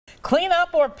Clean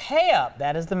up or pay up.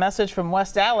 That is the message from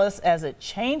West Allis as it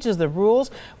changes the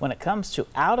rules when it comes to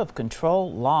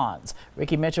out-of-control lawns.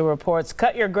 Ricky Mitchell reports,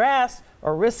 cut your grass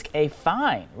or risk a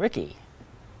fine. Ricky.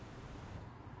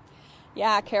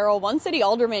 Yeah, Carol, one city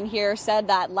alderman here said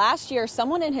that last year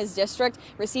someone in his district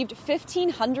received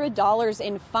 $1,500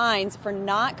 in fines for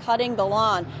not cutting the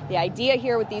lawn. The idea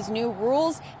here with these new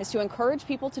rules is to encourage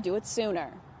people to do it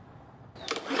sooner.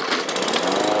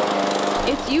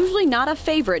 It's usually not a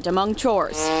favorite among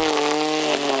chores,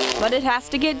 but it has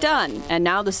to get done. And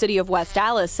now the city of West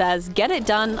Allis says get it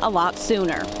done a lot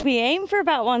sooner. We aim for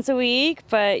about once a week,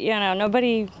 but we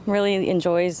don't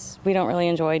really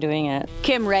enjoy doing it.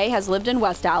 Kim Ray has lived in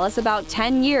West Allis about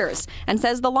 10 years and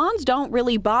says the lawns don't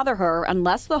really bother her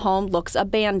unless the home looks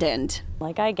abandoned.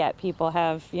 Like, I get people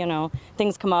have,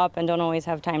 things come up and don't always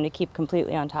have time to keep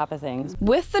completely on top of things.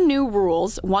 With the new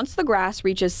rules, once the grass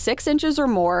reaches 6 inches or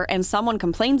more and someone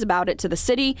complains about it to the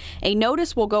city, a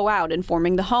notice will go out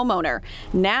informing the homeowner.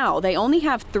 Now they only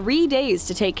have 3 days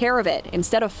to take care of it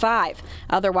instead of 5.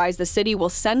 Otherwise, the city will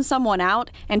send someone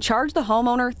out and charge the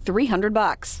homeowner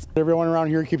 $300. Everyone around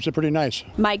here keeps it pretty nice.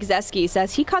 Mike Zeski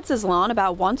says he cuts his lawn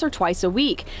about once or twice a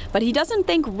week, but he doesn't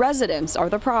think residents are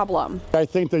the problem. I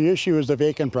think the issue is the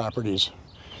vacant properties.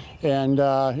 And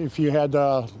if you had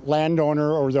the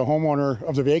landowner or the homeowner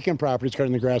of the vacant properties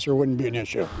cutting the grass, there wouldn't be an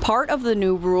issue. Part of the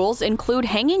new rules include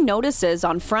hanging notices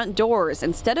on front doors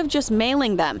instead of just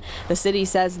mailing them. The city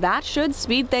says that should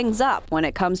speed things up when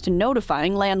it comes to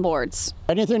notifying landlords.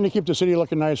 Anything to keep the city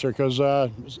looking nicer, because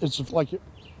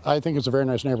I think it's a very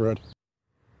nice neighborhood.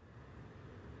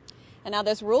 And now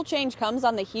this rule change comes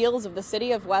on the heels of the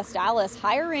city of West Allis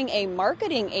hiring a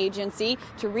marketing agency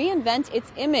to reinvent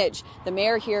its image. The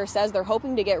mayor here says they're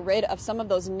hoping to get rid of some of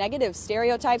those negative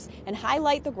stereotypes and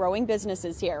highlight the growing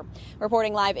businesses here.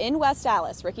 Reporting live in West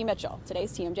Allis, Ricky Mitchell,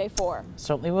 today's TMJ4.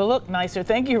 Certainly will look nicer.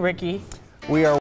 Thank you, Ricky. We are